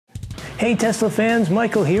Hey Tesla fans,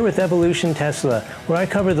 Michael here with Evolution Tesla, where I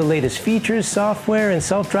cover the latest features, software, and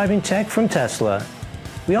self-driving tech from Tesla.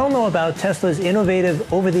 We all know about Tesla's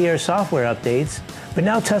innovative over-the-air software updates, but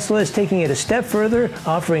now Tesla is taking it a step further,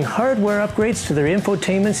 offering hardware upgrades to their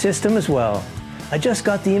infotainment system as well. I just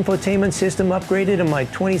got the infotainment system upgraded in my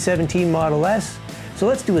 2017 Model S, so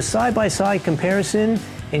let's do a side-by-side comparison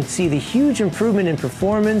and see the huge improvement in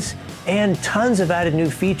performance and tons of added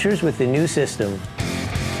new features with the new system.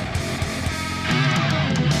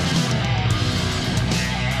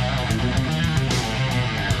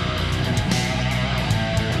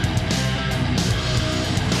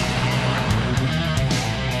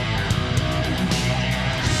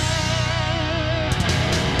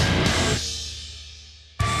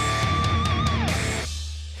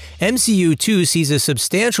 MCU2 sees a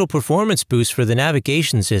substantial performance boost for the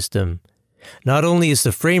navigation system. Not only is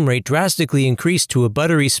the frame rate drastically increased to a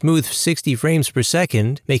buttery smooth 60 frames per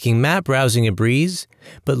second, making map browsing a breeze,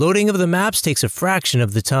 but loading of the maps takes a fraction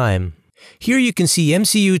of the time. Here you can see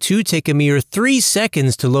MCU2 take a mere 3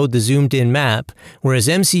 seconds to load the zoomed-in map, whereas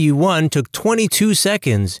MCU1 took 22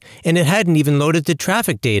 seconds, and it hadn't even loaded the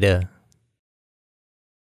traffic data.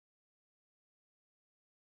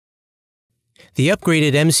 The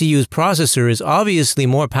upgraded MCU's processor is obviously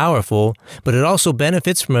more powerful, but it also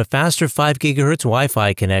benefits from a faster 5 GHz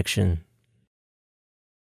Wi-Fi connection.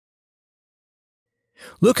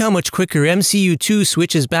 Look how much quicker MCU2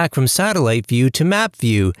 switches back from satellite view to map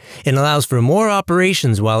view and allows for more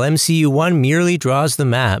operations while MCU1 merely draws the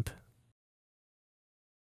map.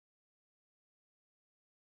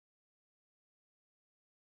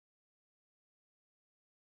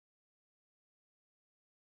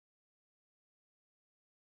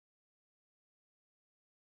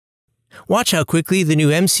 Watch how quickly the new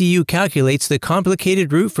MCU calculates the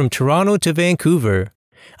complicated route from Toronto to Vancouver.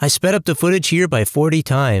 I sped up the footage here by 40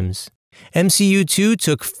 times. MCU2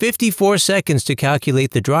 took 54 seconds to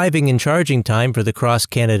calculate the driving and charging time for the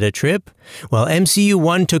cross-Canada trip, while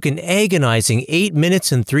MCU1 took an agonizing 8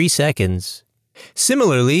 minutes and 3 seconds.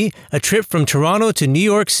 Similarly, a trip from Toronto to New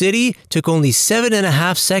York City took only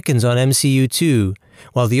 7.5 seconds on MCU2,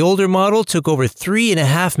 while the older model took over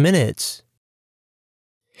 3.5 minutes.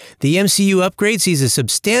 The MCU upgrade sees a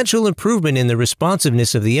substantial improvement in the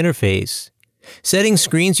responsiveness of the interface. Setting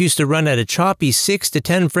screens used to run at a choppy 6 to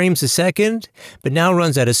 10 frames a second, but now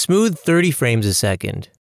runs at a smooth 30 frames a second.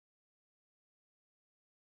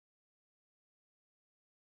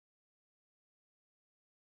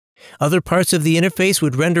 Other parts of the interface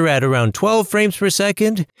would render at around 12 frames per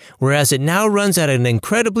second, whereas it now runs at an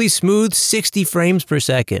incredibly smooth 60 frames per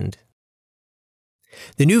second.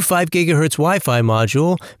 The new 5 GHz Wi-Fi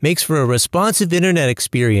module makes for a responsive internet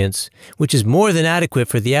experience, which is more than adequate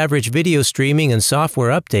for the average video streaming and software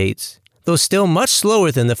updates, though still much slower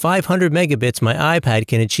than the 500 megabits my iPad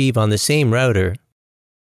can achieve on the same router.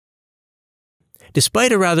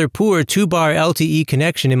 Despite a rather poor 2-bar LTE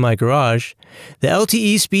connection in my garage, the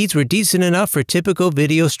LTE speeds were decent enough for typical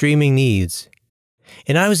video streaming needs,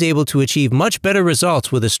 and I was able to achieve much better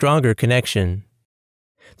results with a stronger connection.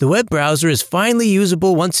 The web browser is finally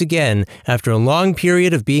usable once again after a long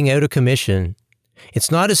period of being out of commission. It's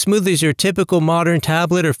not as smooth as your typical modern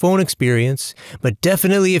tablet or phone experience, but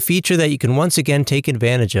definitely a feature that you can once again take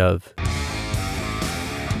advantage of.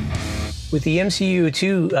 With the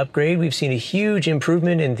MCU2 upgrade, we've seen a huge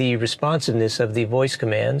improvement in the responsiveness of the voice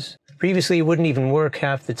commands. Previously, it wouldn't even work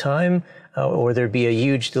half the time, or there'd be a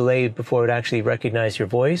huge delay before it would actually recognize your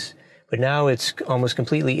voice. But now it's almost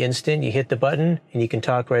completely instant. You hit the button and you can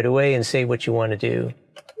talk right away and say what you want to do.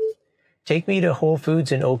 Take me to Whole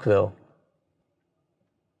Foods in Oakville.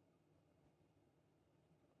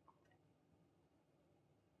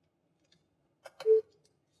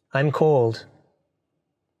 I'm cold.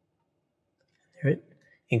 There it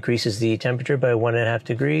increases the temperature by 1.5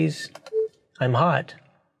 degrees. I'm hot.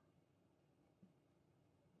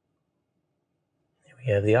 There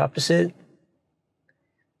we have the opposite.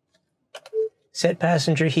 Set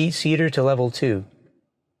passenger heater to level 2.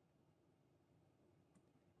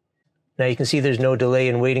 Now you can see there's no delay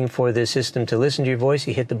in waiting for the system to listen to your voice.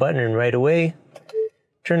 You hit the button and right away,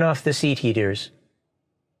 turn off the seat heaters.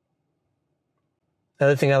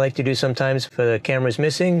 Another thing I like to do sometimes if the camera's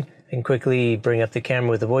missing, I can quickly bring up the camera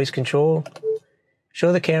with the voice control.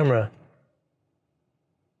 Show the camera.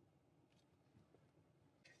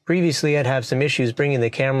 Previously I'd have some issues bringing the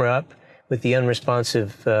camera up with the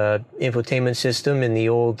unresponsive infotainment system in the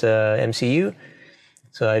old MCU.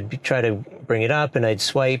 So I'd try to bring it up and I'd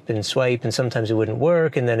swipe, and sometimes it wouldn't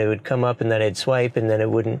work, and then it would come up and then I'd swipe and then it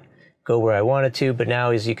wouldn't go where I wanted to. But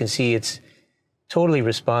now, as you can see, it's totally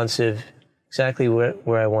responsive. exactly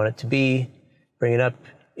where I want it to be, bring it up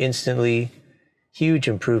instantly. Huge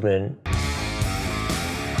improvement.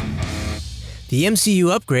 The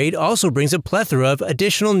MCU upgrade also brings a plethora of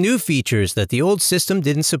additional new features that the old system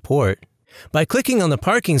didn't support. By clicking on the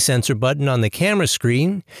parking sensor button on the camera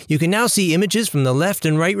screen, you can now see images from the left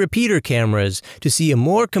and right repeater cameras to see a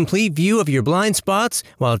more complete view of your blind spots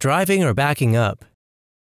while driving or backing up.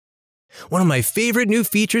 One of my favorite new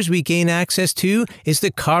features we gain access to is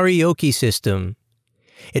the Caraoke system.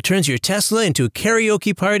 It turns your Tesla into a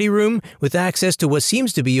karaoke party room with access to what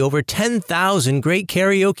seems to be over 10,000 great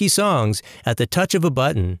karaoke songs at the touch of a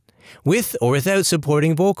button, with or without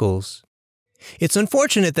supporting vocals. It's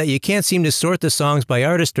unfortunate that you can't seem to sort the songs by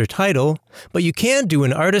artist or title, but you can do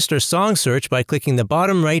an artist or song search by clicking the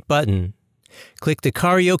bottom right button. Click the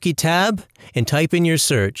Karaoke tab and type in your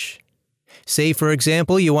search. Say, for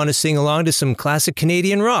example, you want to sing along to some classic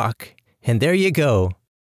Canadian rock, and there you go.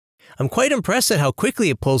 I'm quite impressed at how quickly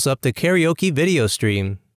it pulls up the karaoke video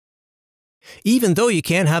stream. Even though you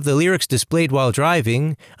can't have the lyrics displayed while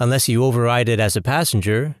driving, unless you override it as a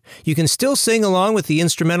passenger, you can still sing along with the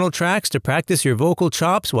instrumental tracks to practice your vocal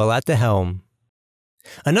chops while at the helm.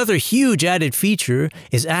 Another huge added feature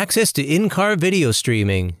is access to in-car video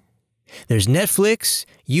streaming. There's Netflix,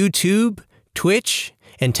 YouTube, Twitch,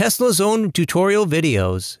 and Tesla's own tutorial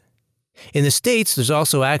videos. In the States, there's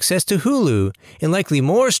also access to Hulu, and likely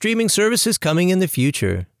more streaming services coming in the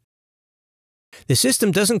future. The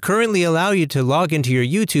system doesn't currently allow you to log into your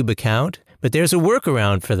YouTube account, but there's a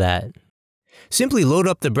workaround for that. Simply load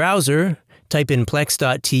up the browser, type in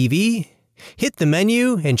plex.tv, hit the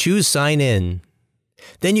menu, and choose Sign In.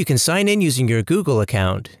 Then you can sign in using your Google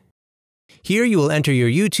account. Here you will enter your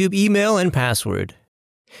YouTube email and password.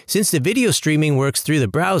 Since the video streaming works through the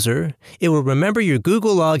browser, it will remember your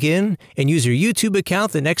Google login and use your YouTube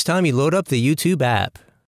account the next time you load up the YouTube app.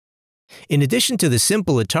 In addition to the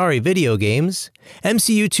simple Atari video games,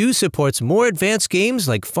 MCU2 supports more advanced games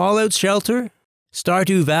like Fallout Shelter,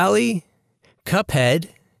 Stardew Valley, Cuphead,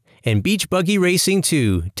 and Beach Buggy Racing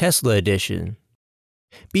 2 Tesla Edition.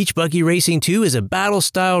 Beach Buggy Racing 2 is a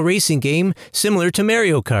battle-style racing game similar to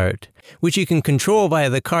Mario Kart, which you can control via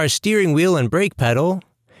the car's steering wheel and brake pedal,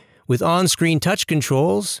 with on-screen touch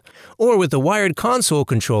controls, or with a wired console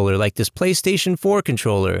controller like this PlayStation 4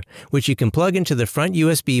 controller, which you can plug into the front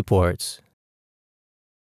USB ports.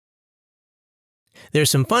 There's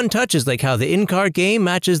some fun touches like how the in-car game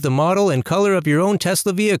matches the model and color of your own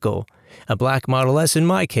Tesla vehicle, a black Model S in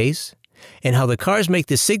my case, and how the cars make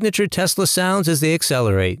the signature Tesla sounds as they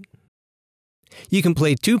accelerate. You can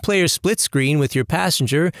play two-player split screen with your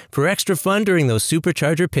passenger for extra fun during those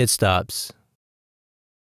supercharger pit stops.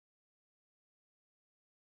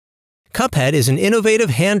 Cuphead is an innovative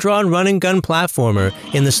hand-drawn run-and-gun platformer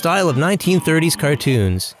in the style of 1930s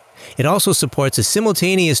cartoons. It also supports a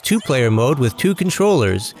simultaneous two-player mode with two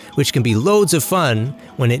controllers, which can be loads of fun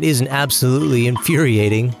when it isn't absolutely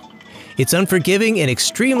infuriating. It's unforgiving and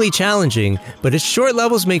extremely challenging, but its short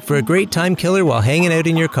levels make for a great time killer while hanging out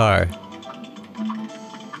in your car.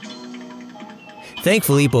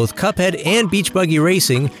 Thankfully, both Cuphead and Beach Buggy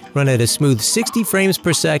Racing run at a smooth 60 frames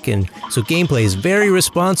per second, so gameplay is very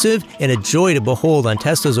responsive and a joy to behold on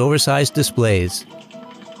Tesla's oversized displays.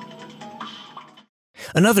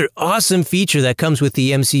 Another awesome feature that comes with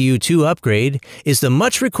the MCU2 upgrade is the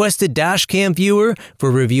much-requested dashcam viewer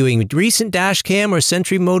for reviewing recent dashcam or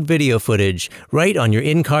Sentry Mode video footage right on your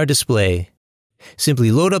in-car display.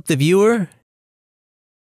 Simply load up the viewer,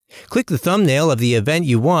 click the thumbnail of the event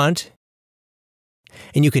you want,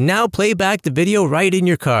 and you can now play back the video right in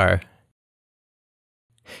your car.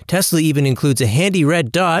 Tesla even includes a handy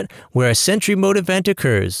red dot where a Sentry Mode event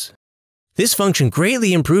occurs. This function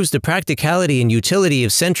greatly improves the practicality and utility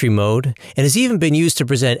of Sentry Mode and has even been used to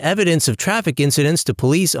present evidence of traffic incidents to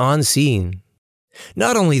police on scene.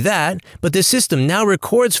 Not only that, but the system now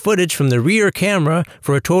records footage from the rear camera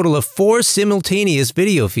for a total of 4 simultaneous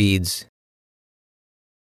video feeds.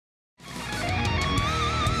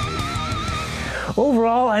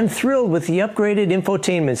 Overall, I'm thrilled with the upgraded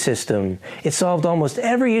infotainment system. It solved almost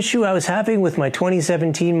every issue I was having with my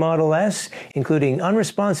 2017 Model S, including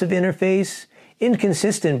unresponsive interface,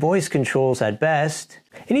 inconsistent voice controls at best,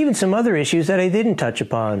 and even some other issues that I didn't touch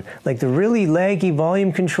upon, like the really laggy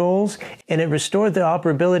volume controls, and it restored the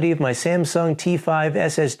operability of my Samsung T5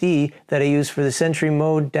 SSD that I use for the Sentry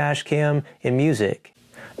Mode, dashcam, and music.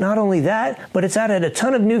 Not only that, but it's added a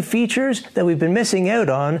ton of new features that we've been missing out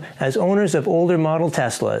on as owners of older model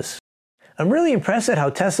Teslas. I'm really impressed at how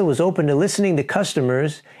Tesla was open to listening to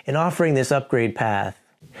customers and offering this upgrade path.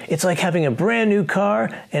 It's like having a brand new car,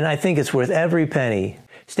 and I think it's worth every penny.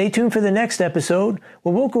 Stay tuned for the next episode,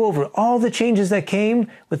 where we'll go over all the changes that came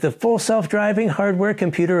with the full self-driving hardware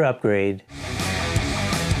computer upgrade.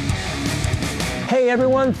 Hey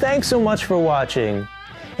everyone, thanks so much for watching.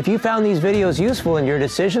 If you found these videos useful in your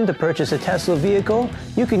decision to purchase a Tesla vehicle,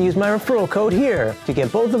 you can use my referral code here to get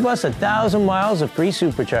both of us 1,000 miles of free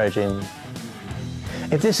supercharging.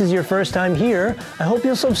 If this is your first time here, I hope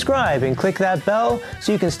you'll subscribe and click that bell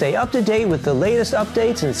so you can stay up to date with the latest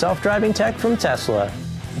updates in self-driving tech from Tesla.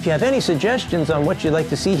 If you have any suggestions on what you'd like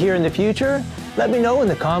to see here in the future, let me know in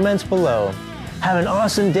the comments below. Have an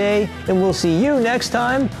awesome day, and we'll see you next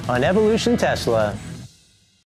time on Evolution Tesla.